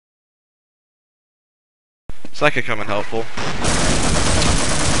So that could come in helpful.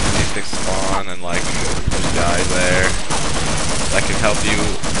 These things spawn and like there's guys there. That could help you,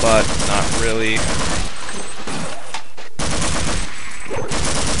 but not really.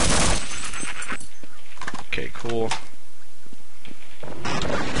 Okay, cool.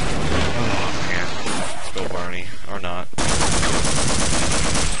 Oh man. Let's go Barney. Or not.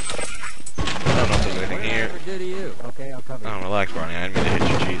 I don't know if there's anything here. Oh, relax Barney, I didn't mean to hit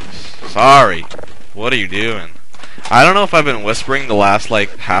you, Jesus. Sorry! What are you doing? I don't know if I've been whispering the last,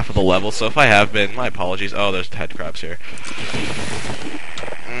 like, half of the level, so if I have been, my apologies. Oh, there's head crabs here.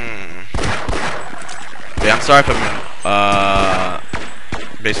 Yeah, I'm sorry if I've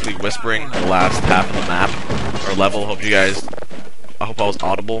been, basically whispering the last half of the map, or level. I hope I was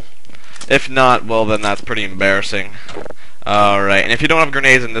audible. If not, well then that's pretty embarrassing. Alright, and if you don't have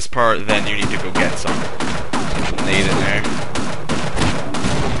grenades in this part, then you need to go get some. Grenade in there.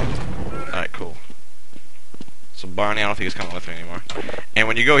 Alright, cool. So Barney, I don't think he's coming with me anymore. And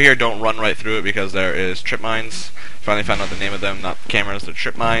when you go here, don't run right through it because there is trip mines. Finally found out the name of them, not cameras, they're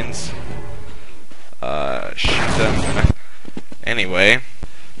trip mines. Shoot them. Anyway,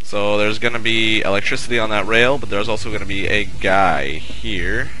 so there's gonna be electricity on that rail, but there's also gonna be a guy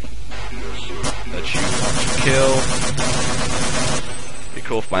here that you want to kill. Be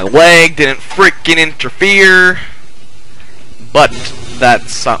cool if my leg didn't freaking interfere. But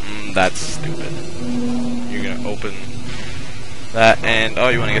that's something that's stupid. You're gonna open that and oh,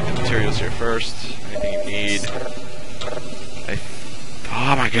 you wanna get the materials here first. Anything you need.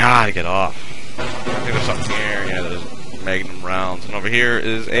 Oh my god, get off. I think there's something here. Yeah, there's magnum rounds. And over here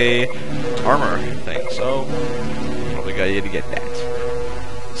is a armor thing, so probably got you to get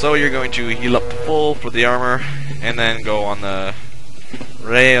that. So you're going to heal up to full for the armor, and then go on the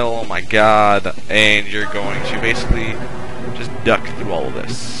rail, oh my god, and you're going to basically just duck through all of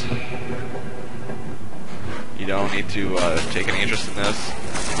this. You don't need to take any interest in this.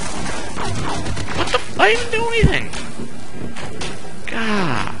 What the f- I didn't do anything!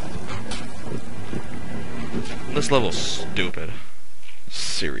 God. This level's stupid.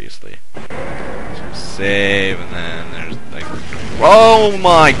 Seriously. So save, and then there's like... Oh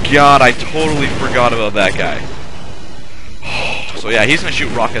my god, I totally forgot about that guy. So yeah, he's gonna shoot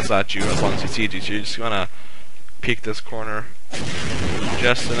rockets at you as long as he sees you, so you're just gonna peek this corner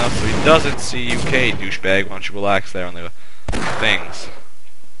just enough so he doesn't see you. Okay, douchebag, why don't you relax there on the things.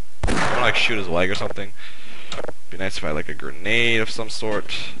 I'm gonna like shoot his leg or something. Be nice if I had like a grenade of some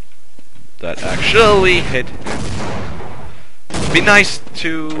sort that actually hit him. Be nice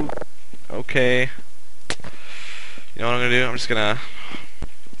to... Okay. You know what I'm gonna do? I'm just gonna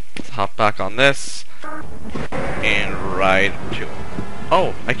hop back on this and ride to him.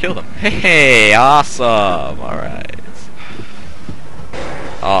 Oh, I killed him. Hey, awesome. Alright.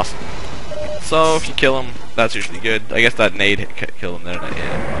 Awesome. So, if you kill him, that's usually good. I guess that nade killed him there.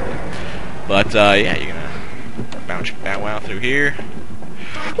 Yeah, probably. But, yeah, you're gonna bow wow through here.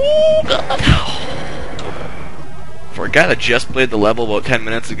 Oh, God. For a guy that just played the level about 10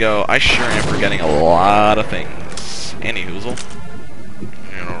 minutes ago, I sure am forgetting a lot of things. Anyhoozle.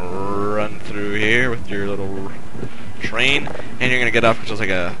 You're gonna run through here with your little train, and you're gonna get up, which is like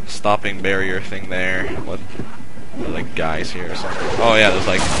a stopping barrier thing there. What? Like guys here or something. Oh yeah, there's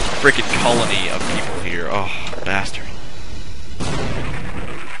like a freaking colony of people here. Oh, bastard.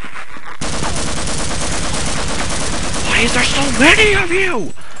 Why is there so many of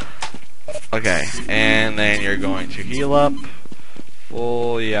you? Okay, and then you're going to heal up.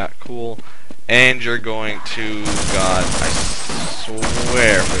 Full, yeah, cool. And you're going to, God, I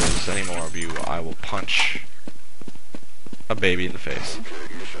swear if there's any more of you, I will punch a baby in the face.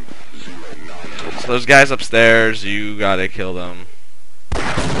 So those guys upstairs, you gotta kill them.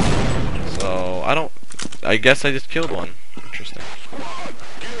 So, I guess I just killed one. Interesting.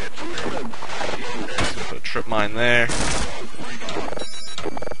 Put a trip mine there.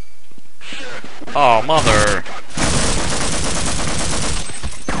 Oh, mother!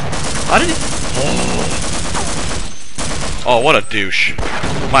 How did he... Oh, what a douche.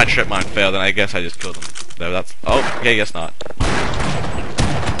 My trip mine failed, and I guess I just killed him. There, that's... Oh, okay, guess not.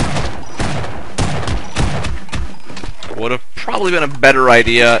 Would have probably been a better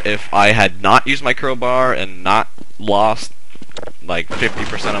idea if I had not used my crowbar and not lost, like,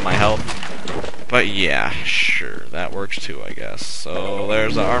 50% of my health. But yeah, sure, that works too, I guess. So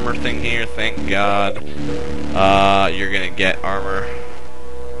there's the armor thing here, thank God. You're gonna get armor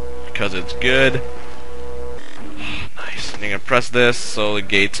because it's good. Nice. And you're gonna press this so the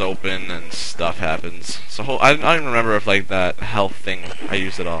gates open and stuff happens. So I don't even remember if like that health thing I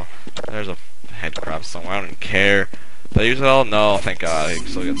used it all. There's a head crab somewhere. I don't even care. Did I use it all? No, thank God. I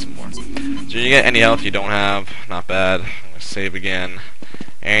still get some more. So you get any health you don't have. Not bad. I'm going to save again.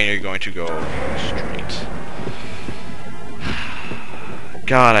 And you're going to go straight.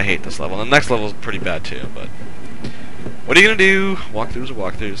 God, I hate this level. And the next level is pretty bad too, but what are you going to do? Walkthroughs are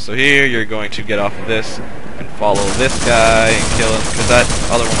walkthroughs. So here you're going to get off of this and follow this guy and kill him, because that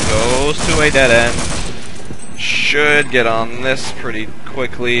other one goes to a dead end. Should get on this pretty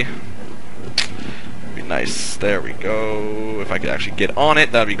quickly. Be nice. There we go. If I could actually get on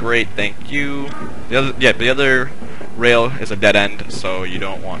it, that'd be great. Thank you. The other rail is a dead end, so you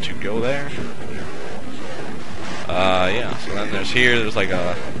don't want to go there. Yeah. So then there's like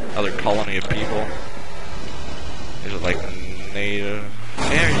another colony of people. These are like native.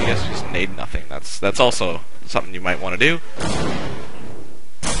 Yeah, you guys just nade nothing. That's also something you might want to do.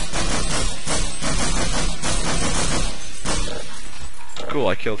 Cool,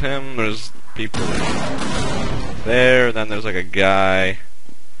 I killed him. There's people there, and then there's like a guy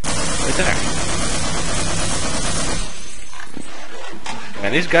right there.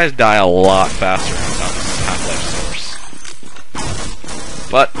 Man, these guys die a lot faster on Half-Life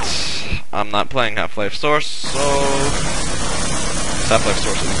Source. But I'm not playing Half-Life Source, so Half-Life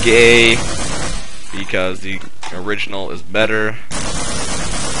Source is gay because the original is better.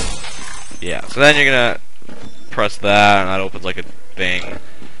 Yeah, so then you're gonna press that, and that opens like a thing,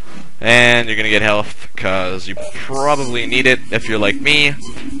 and you're gonna get health because you probably need it if you're like me,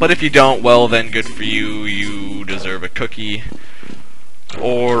 but if you don't, well then good for you. You deserve a cookie,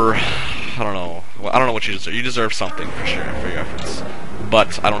 or I don't know what you deserve. You deserve something for sure for your efforts,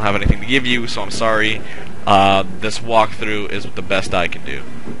 but I don't have anything to give you, so I'm sorry. This walkthrough is the best I can do.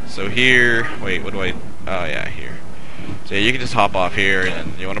 So here, wait, what do I? Oh yeah, here. So yeah, you can just hop off here,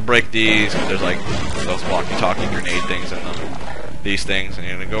 and you want to break these because there's like those walkie-talkie grenade things in them. These things, and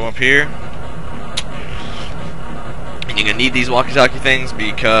you're gonna go up here, and you're gonna need these walkie-talkie things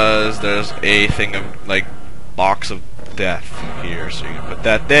because there's a thing of like box of death here. So you're gonna put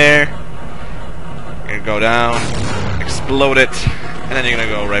that there. You're gonna go down, explode it, and then you're gonna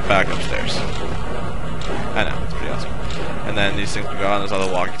go right back upstairs. I know, it's pretty awesome. And then these things will go on. There's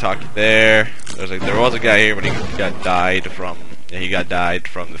other walkie-talkie there. There was a guy here, but he got died from. Yeah, he got died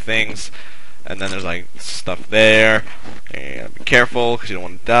from the things. And then there's like stuff there. And be careful because you don't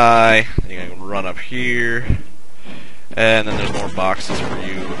want to die. And you're gonna run up here. And then there's more boxes for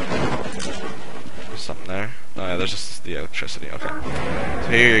you. There's something there. Oh yeah, there's just the electricity. Okay. So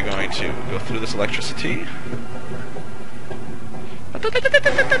here you're going to go through this electricity.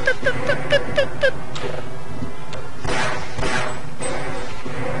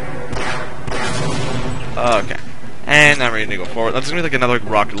 Okay. And I'm ready to go forward. That's gonna be like another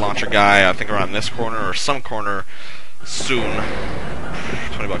rocket launcher guy, I think around this corner or some corner soon.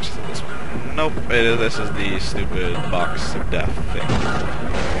 $20 for this one. Nope, this is the stupid box of death thing.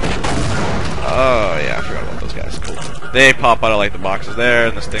 Oh yeah, I forgot about those guys. Cool. They pop out of like the boxes there,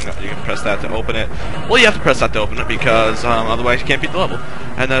 and this thing, you can press that to open it. Well, you have to press that to open it because otherwise you can't beat the level.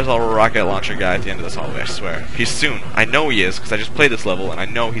 And there's a rocket launcher guy at the end of this hallway, I swear. He's soon. I know he is, because I just played this level, and I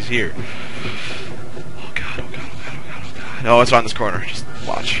know he's here. Oh god, oh god, oh god, oh god, oh god. Oh, it's around this corner. Just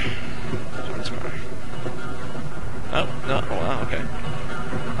watch. It's around this corner. Oh, no, oh wow, okay.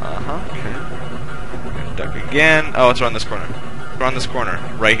 Okay. Duck again. Oh, it's around this corner. It's around this corner.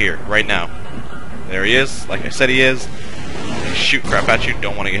 Right here. Right now. There he is. Like I said he is. Shoot crap at you.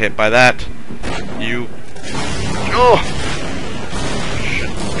 Don't want to get hit by that. You... Oh!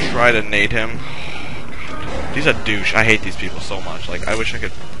 Should try to nade him. He's a douche. I hate these people so much. Like, I wish I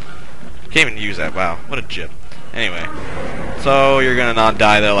could... Can't even use that. Wow. What a jip. Anyway. So, you're gonna not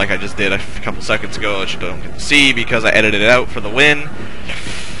die there like I just did a couple seconds ago, which you don't get to see because I edited it out for the win.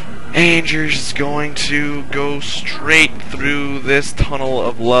 And you're just going to go straight through this tunnel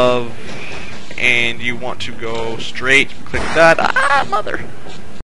of love. And you want to go straight. Click that. Ah, mother!